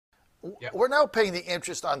Yep. We're now paying the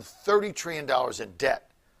interest on $30 trillion in debt.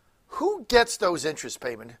 Who gets those interest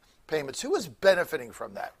payments? Who is benefiting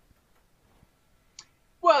from that?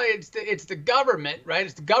 Well, it's the government, right?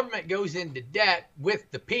 It's the government goes into debt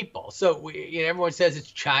with the people. So everyone says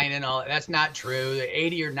it's China and all that. That's not true.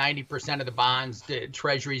 80 or 90% of the bonds, the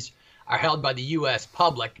treasuries, are held by the U.S.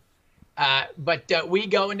 public. But we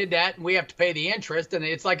go into debt and we have to pay the interest. And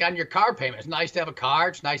it's like on your car payment. It's nice to have a car.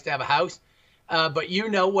 It's nice to have a house. But you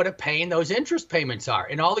know what a pain those interest payments are.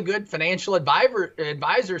 And all the good financial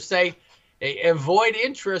advisors say, avoid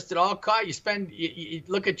interest at all costs. You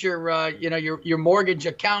look at your mortgage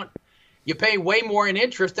account. You pay way more in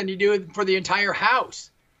interest than you do for the entire house,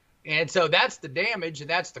 and so that's the damage and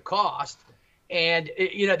that's the cost. And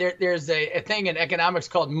there's a thing in economics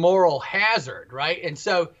called moral hazard, right? And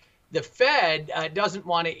so the Fed doesn't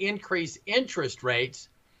want to increase interest rates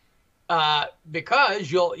because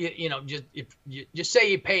just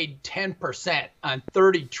say you paid 10% on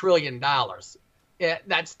 $30 trillion.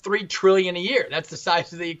 That's $3 trillion a year. That's the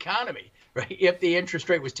size of the economy, right? If the interest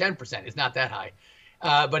rate was 10%, it's not that high,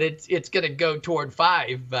 but it's going to go toward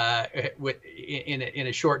 5% in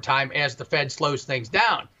a short time as the Fed slows things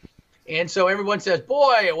down. And so everyone says,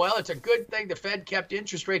 boy, well, it's a good thing the Fed kept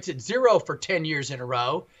interest rates at 0 for 10 years in a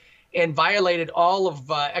row and violated all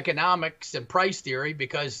of economics and price theory,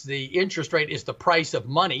 because the interest rate is the price of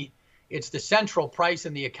money. It's the central price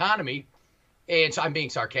in the economy. And so I'm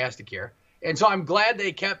being sarcastic here. And so I'm glad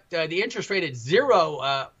they kept the interest rate at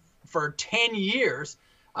 0 for 10 years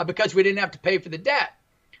because we didn't have to pay for the debt.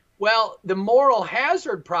 Well, the moral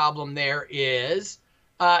hazard problem there is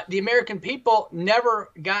the American people never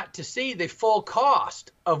got to see the full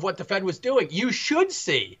cost of what the Fed was doing. You should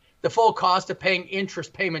see the full cost of paying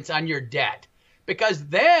interest payments on your debt, because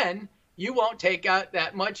then you won't take out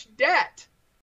that much debt.